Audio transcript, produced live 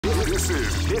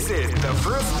This is the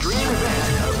first dream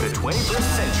event of the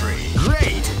 21st century.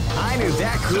 Great! I knew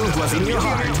that groove was in your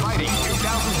heart. Fighting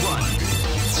 2001.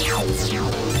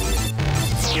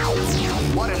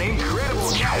 What an incredible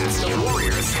cast of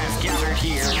warriors has gathered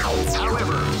here.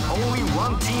 However, only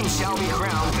one team shall be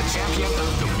crowned the champion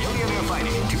of the Millionaire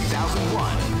Fighting 2001.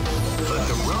 But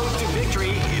the road to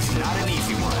victory is not an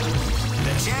easy one.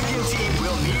 The champion team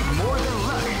will need more than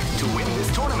luck to win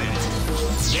this tournament.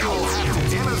 They will have to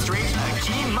demonstrate a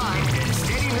keen mind and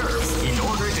steady nerves in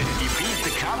order to defeat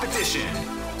the competition.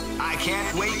 I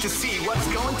can't wait to see what's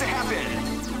going to happen.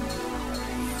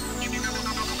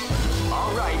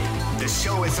 Alright, the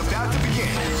show is about to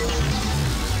begin.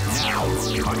 Now,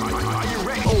 are you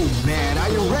ready? Oh man, are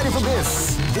you ready for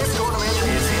this? This tournament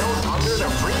is held under the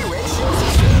free ratio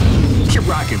system. Keep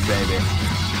rocking, baby.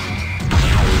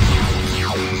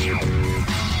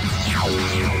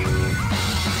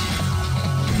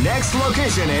 Next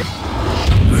location is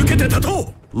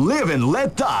Live and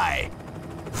Let Die.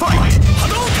 Fight!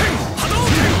 Hadouken!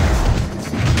 Hadouken!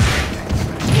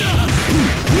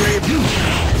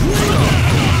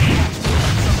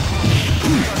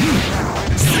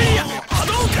 See ya!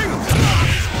 Hadouken!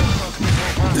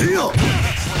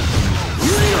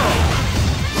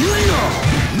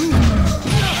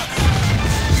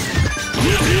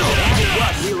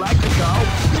 What we like to call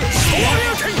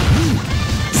Hadouken!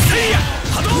 See ya!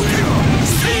 Hadouken!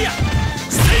 See ya!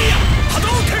 See ya!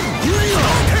 Hadouken!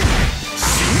 Hadouken!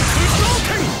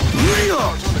 Hadouken!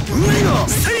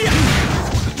 See ya!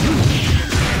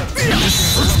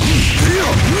 Hadouken!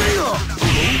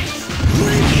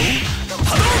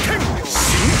 Hadouken!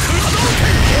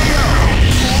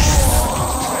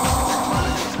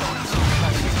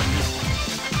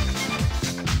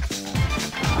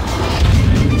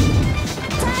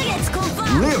 Targets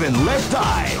confirmed! Live and let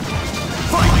die!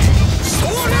 Fight!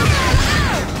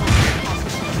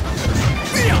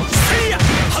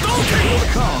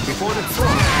 Calm before the throw.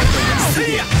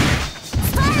 See ya!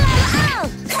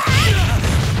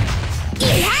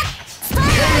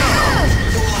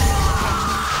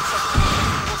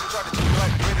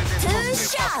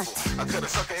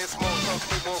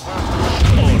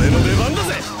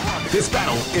 This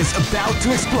battle is about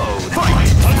to explode. Fight!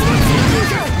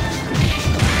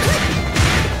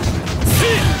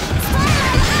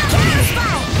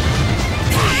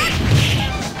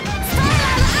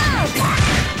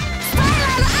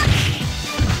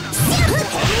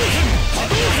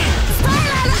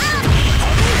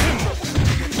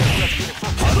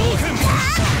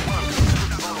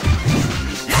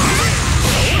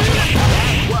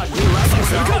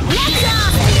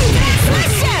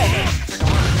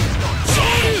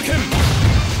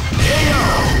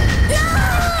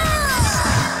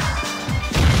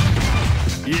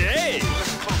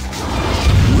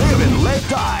 Live and let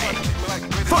die.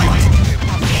 Fight!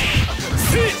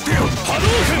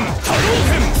 Hadouken!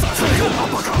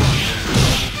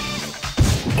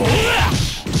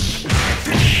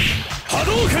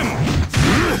 Hadouken! Hadouken!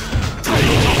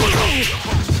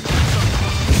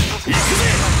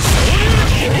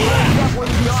 That was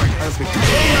the art of the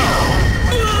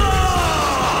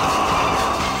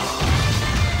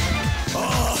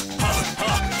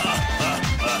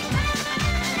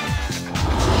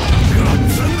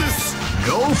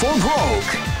Go for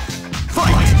broke!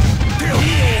 Fight!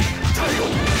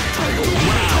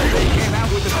 Wow, they came out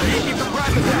with a sneaky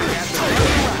surprise attack after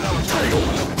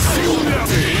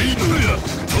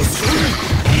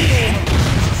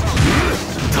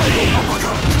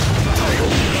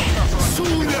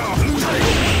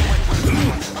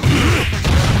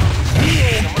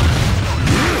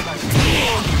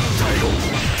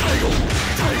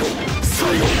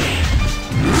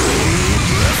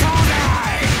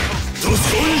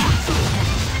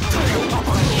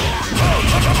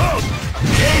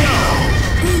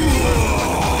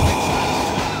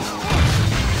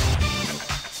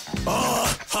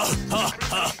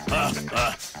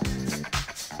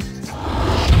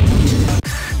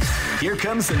Here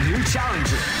comes a new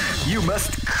challenger. You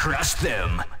must crush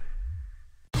them.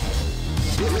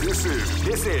 This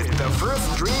is the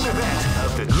first dream event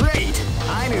of the great.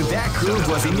 I knew that groove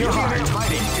was in your heart.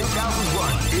 Fighting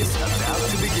 2001 is about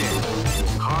to begin.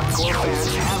 Hardcore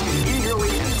fans have been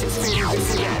eagerly anticipating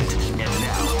this event, and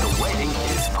now the waiting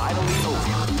is finally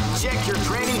over. Check your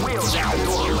training wheels at the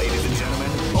door, ladies and gentlemen.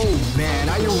 Oh man,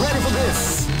 are you ready for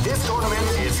this? This tournament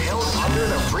is held under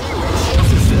the free ratio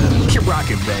system. Keep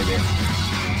rocking, baby.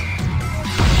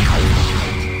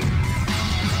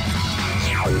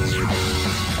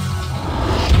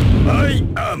 I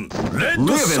am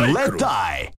Live and Let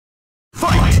Die.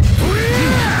 Fight!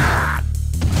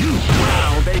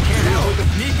 Wow, they came out with a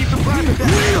sneaky surprise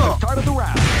start of the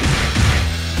round.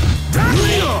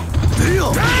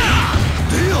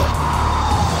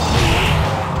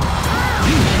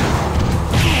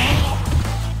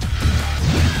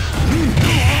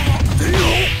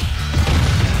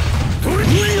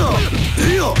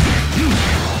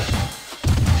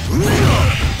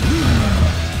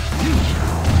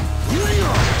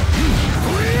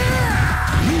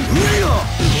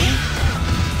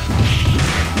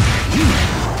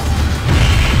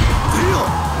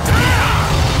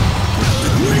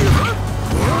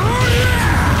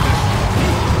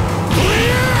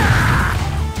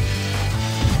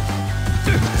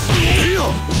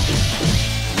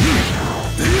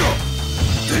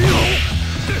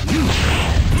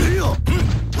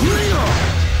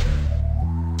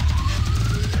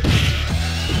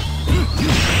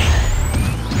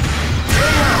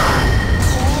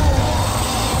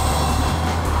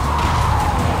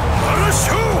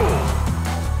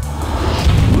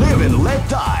 Live and let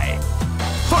die.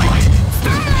 Fight!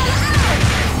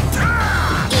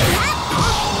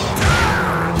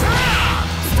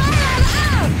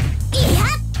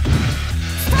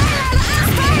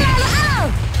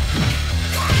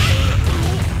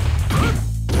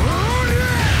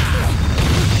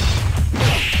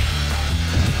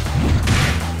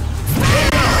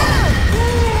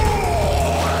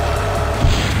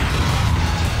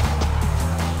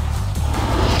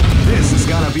 This is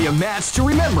gonna be a match to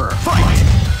remember. Fight!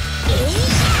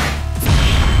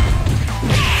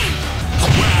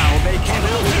 Wow, they came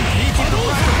out with a sneaky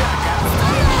private back out.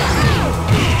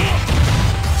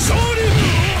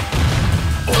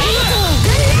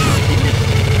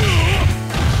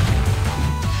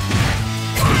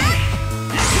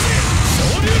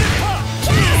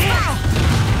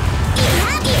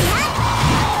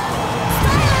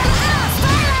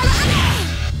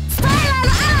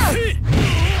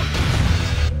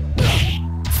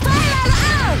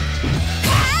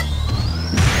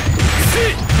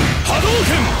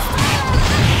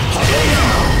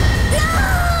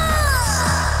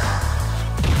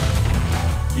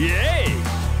 Yay!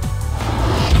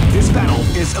 This battle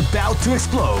is about to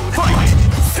explode. Fight!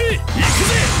 They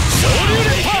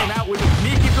came out with a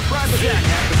sneaky surprise attack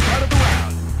at the start of the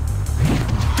round.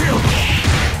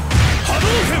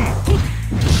 Hadouken!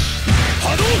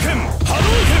 Hadouken!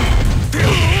 Hadouken!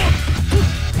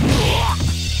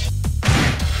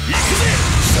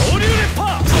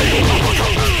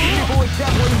 Beautiful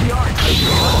example in the art.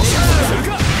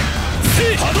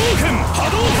 Hadouken! Hadouken!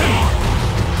 Hadouken!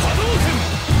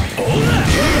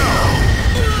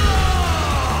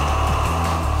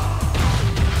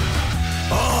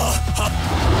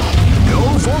 No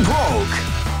for broke.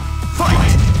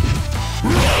 Fight!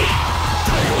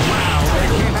 Wow, they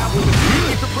came out with a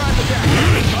really surprise attack at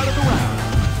the start of the round.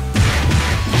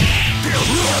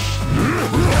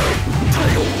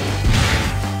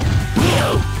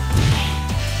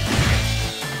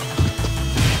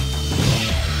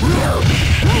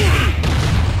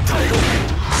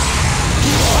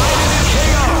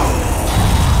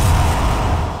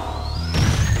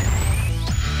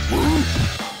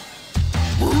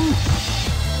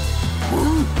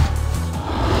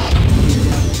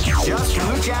 Just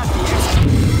look at the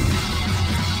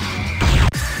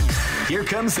Here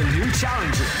comes a new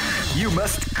challenger. You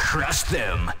must crush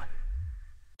them.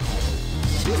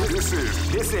 This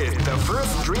is the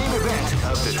first dream event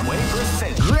of the 21st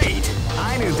century. Great!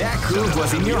 I knew that groove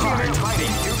was in your heart.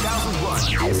 Fighting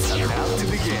 2001 is about to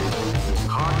begin.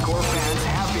 Hardcore fans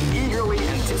have been eagerly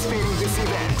anticipating this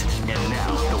event, and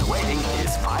now the waiting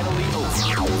is finally over.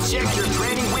 Check your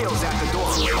training wheels at the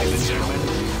door, ladies and gentlemen.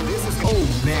 Oh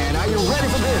man, are you ready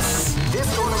for this? This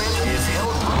tournament is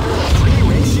held under a free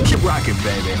ratio. Keep rocking,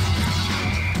 baby.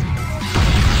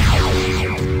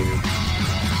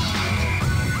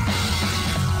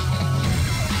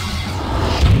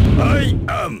 I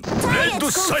am Red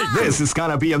Side. This is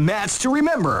gonna be a match to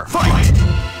remember. Fight!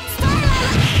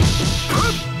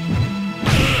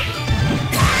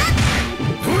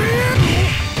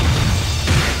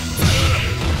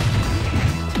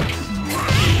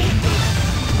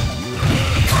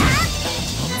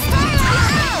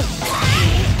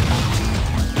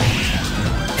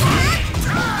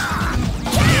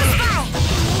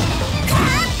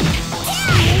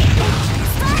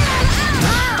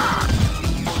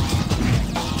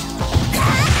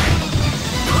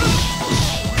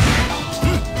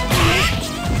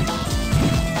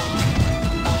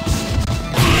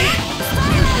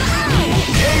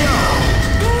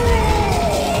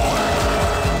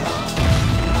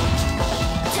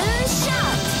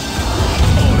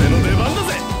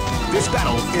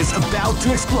 Is about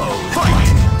to explode. Fight!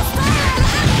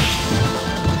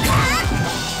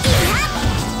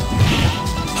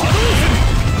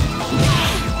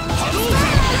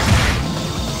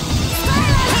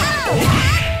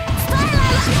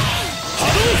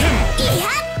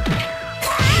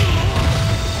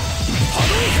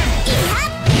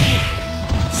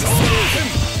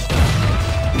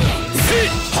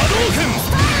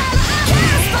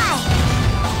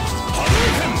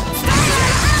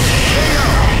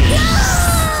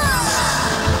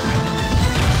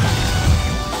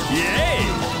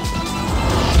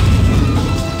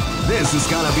 This is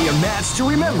gonna be a match to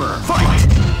remember. Fight!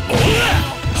 They came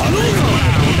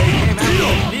out with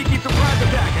a sneaky surprise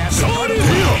attack at the start of the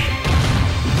round.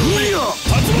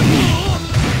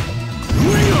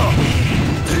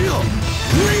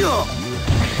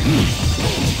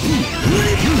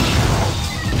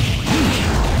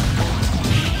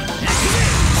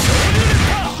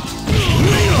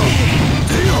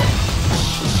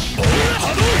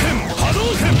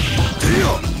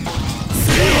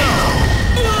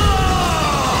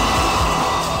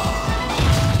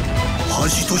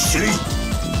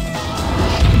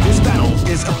 This battle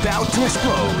is about to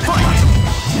explode. Fight!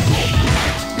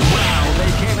 Wow,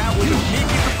 they came out with a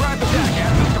sneaky surprise attack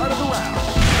at the start of the round.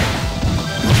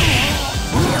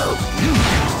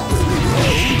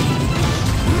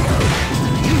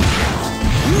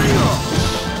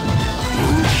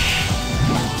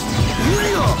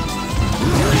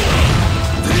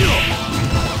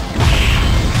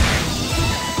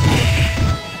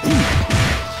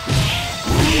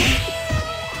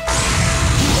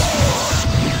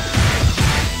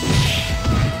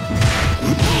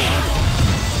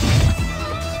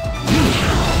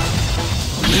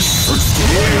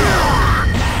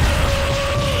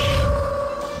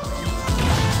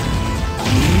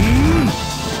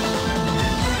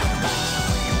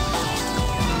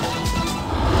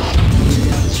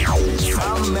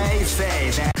 Some may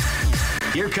say that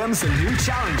here comes a new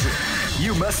challenger.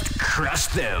 You must crush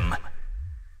them.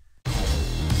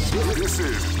 This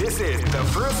is the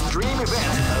first dream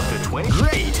event of the 20.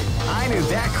 Great! I knew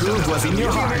that groove was in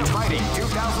your heart. Fighting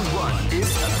 2001 is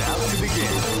about to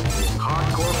begin.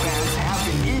 Hardcore fans have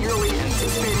been eagerly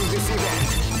anticipating this event,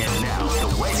 and now the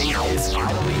waiting is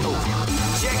finally over.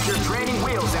 Check your training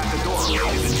wheels at the door,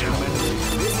 ladies and gentlemen.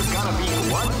 This is gonna be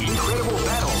one incredible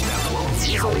battle that won't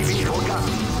easily be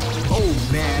forgotten. Oh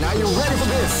man, are you ready for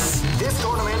this? This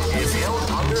tournament is held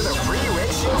under the free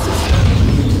ratio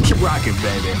system. Keep rocking,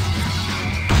 baby.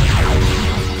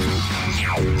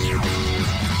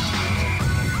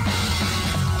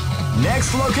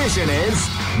 Next location is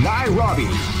Nairobi.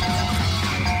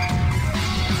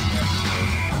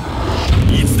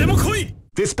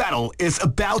 This battle is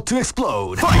about to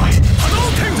explode. Fight!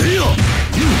 Hadouken!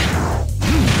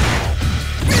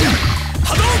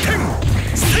 Hadouken!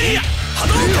 Seiya!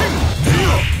 Hadouken!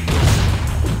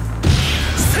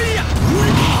 Seiya!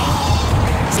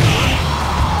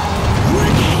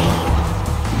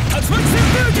 Tatsumaki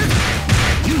Senpuken!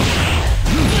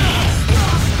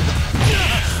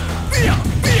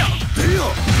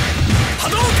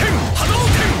 Hadouken!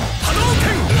 Hadouken!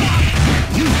 Hadouken!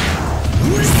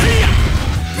 Seiya!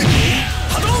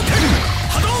 Hadouken!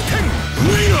 Hadouken!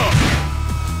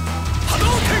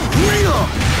 Hadouken!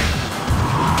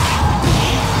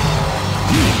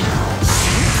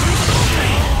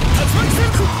 Tatsumaki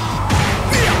Senpu!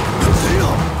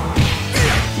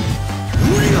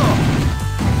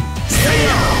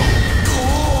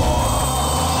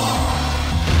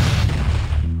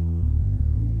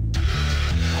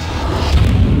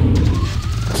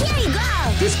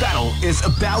 This battle is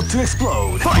about to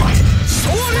explode. Fight!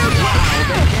 Wow,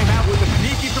 they came out with a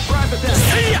sneaky surprise attack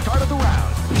at the start of the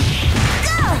round.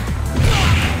 Go!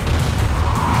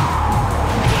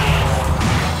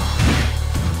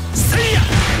 Seiya!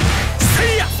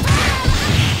 Seiya!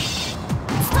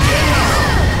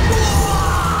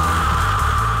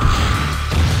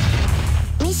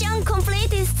 Mission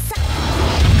completed.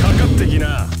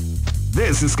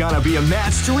 This is gonna be a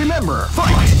match to remember.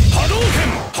 Fight!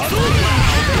 Hadouken! Hadouken!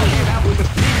 Wow, they came out with a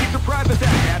sneaky surprise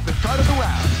attack at the start of the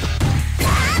round.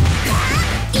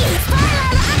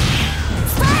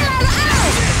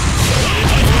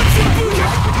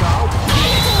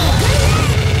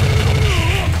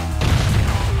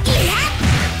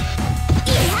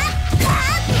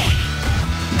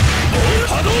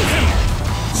 Hadouken!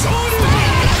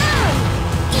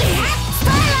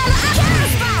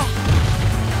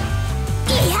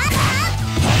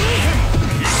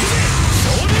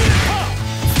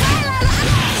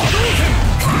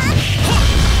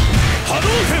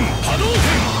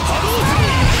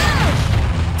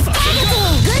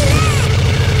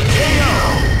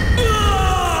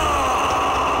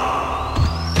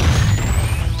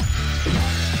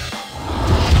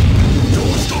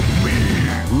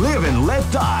 Live and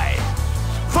let die.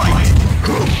 Fight!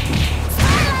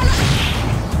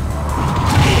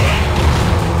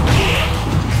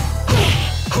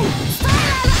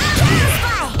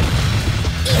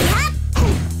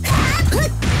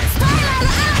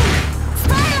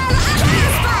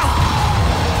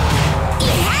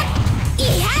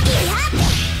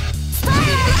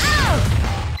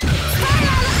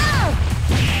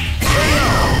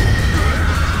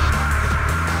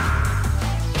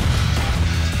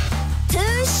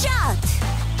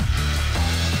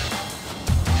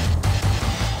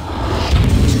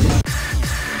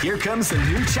 comes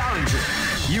a new challenger.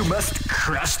 You must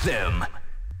crush them.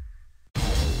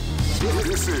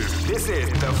 This is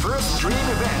the first dream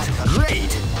event.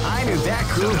 Great! I knew that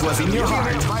groove was in your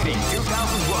heart. Fighting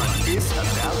 2001 is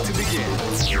about to begin.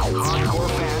 Hardcore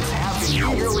fans have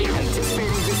been eagerly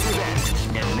anticipating this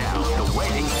event, and now the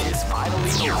waiting is finally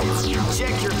over.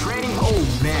 Check your training. Oh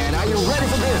man, are you ready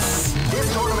for this?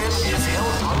 This tournament is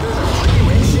held under the free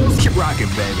ratios. Keep rocking,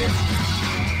 baby.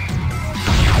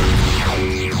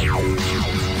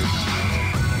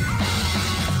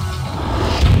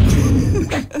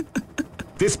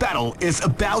 This battle is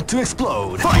about to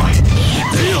explode. Fight!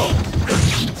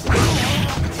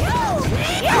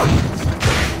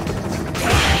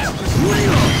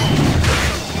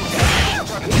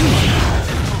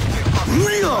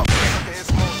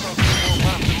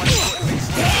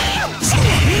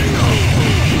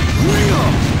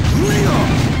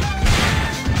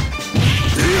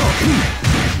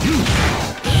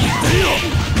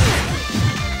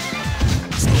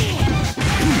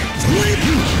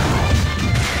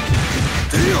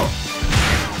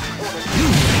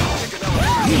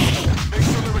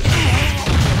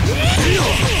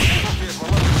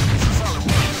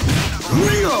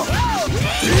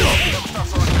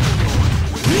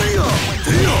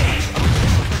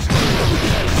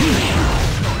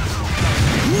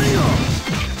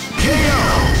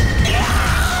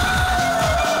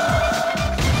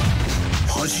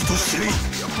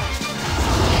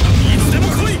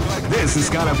 This is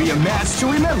gonna be a match to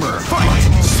remember. Fight!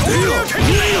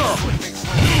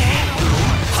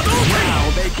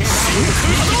 Wow, they came out with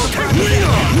a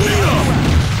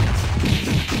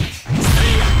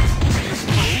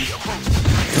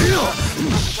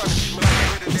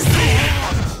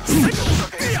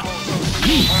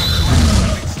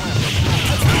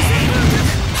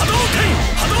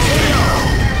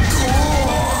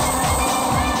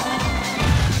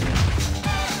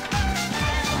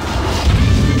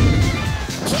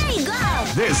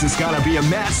This is gonna be a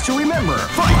match to remember.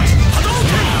 Fight!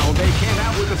 Wow, they came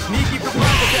out with a sneaky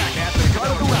surprise attack at the start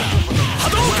of the round.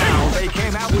 Wow, they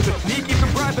came out with a sneaky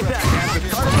surprise attack at the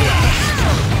start of the round.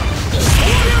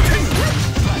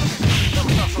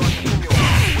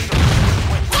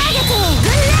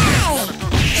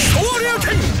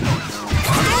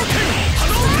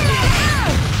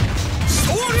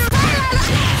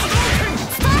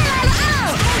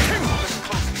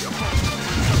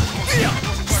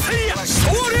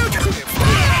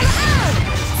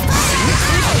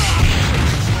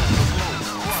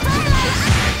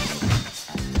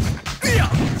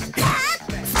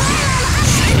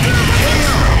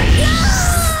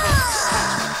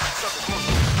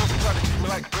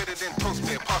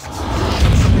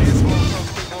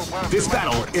 This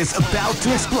battle is about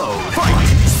to explode.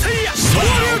 Fight!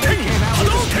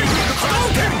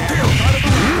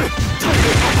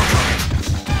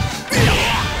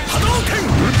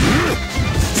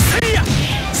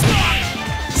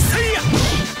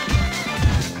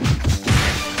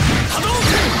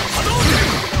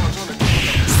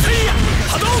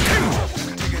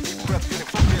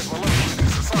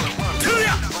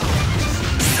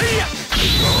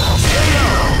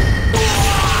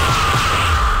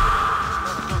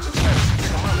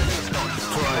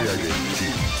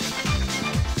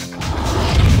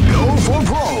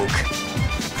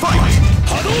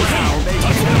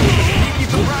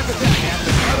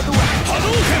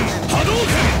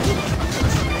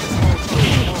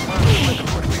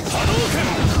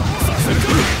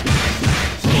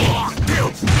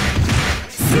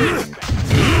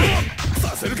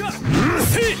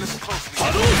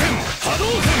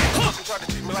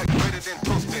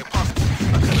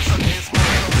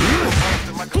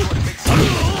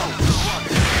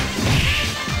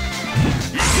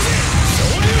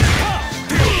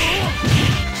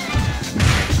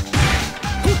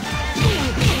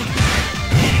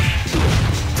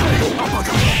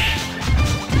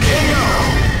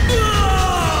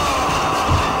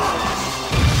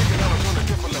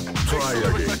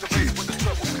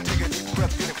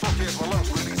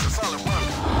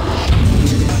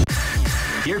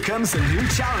 Here comes a new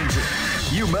challenger.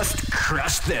 You must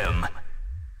crush them.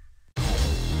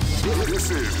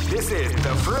 This is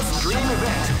the first dream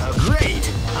event.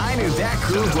 Great! I knew that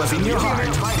groove was in your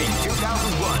heart. Fighting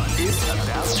 2001 is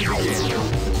about to begin.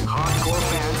 Hardcore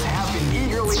fans have been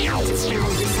eagerly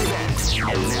anticipating this event,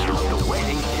 and now the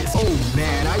waiting is. Oh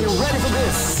man, are you ready for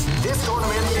this? This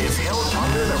tournament is held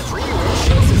under the free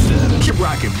ratio system. Keep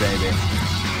rocking, baby.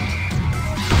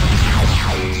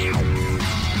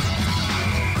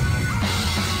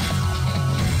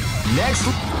 Next.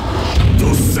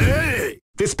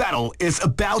 This battle is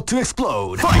about to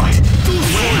explode. Fight!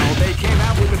 Well, they came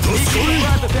out with a sneaky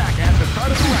surprise attack at the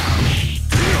start of the round.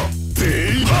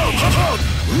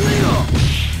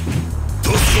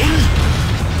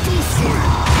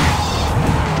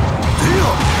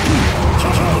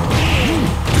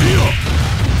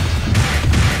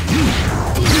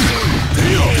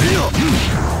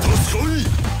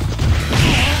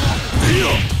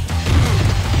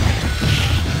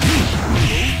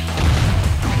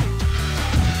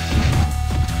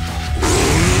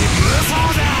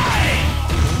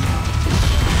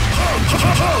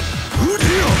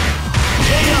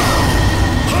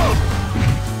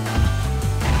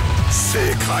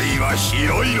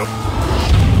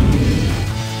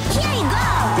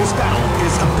 This battle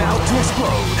is about to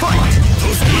explode. Fight!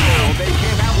 Well, they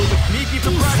came out with a sneaky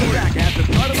surprise attack at the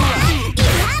start of the round.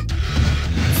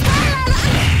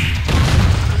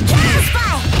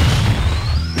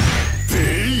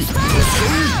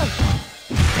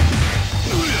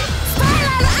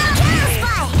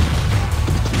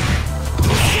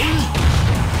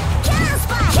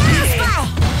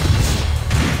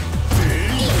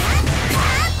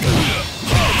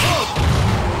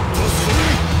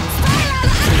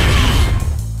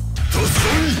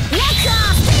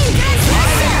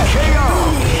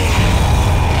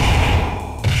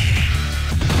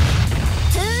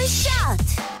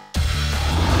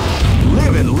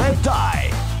 Live and let die.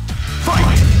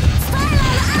 Fight!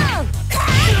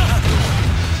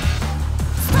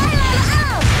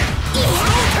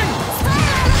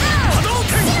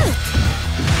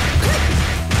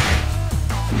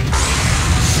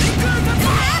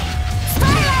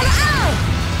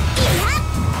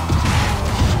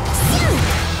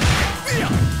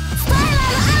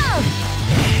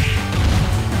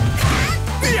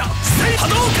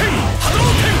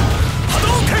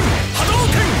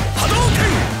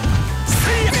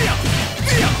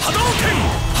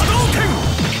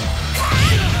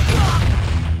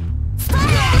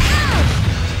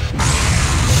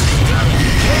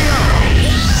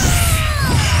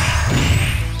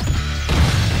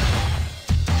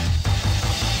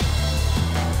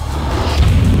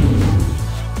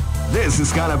 This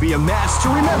is gonna be a match to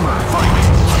remember. Fight!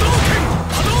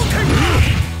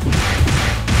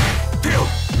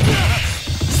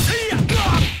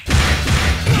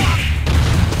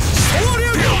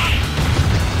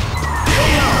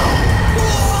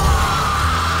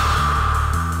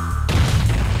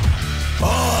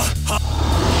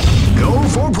 Go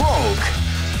for broke.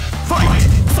 Fight!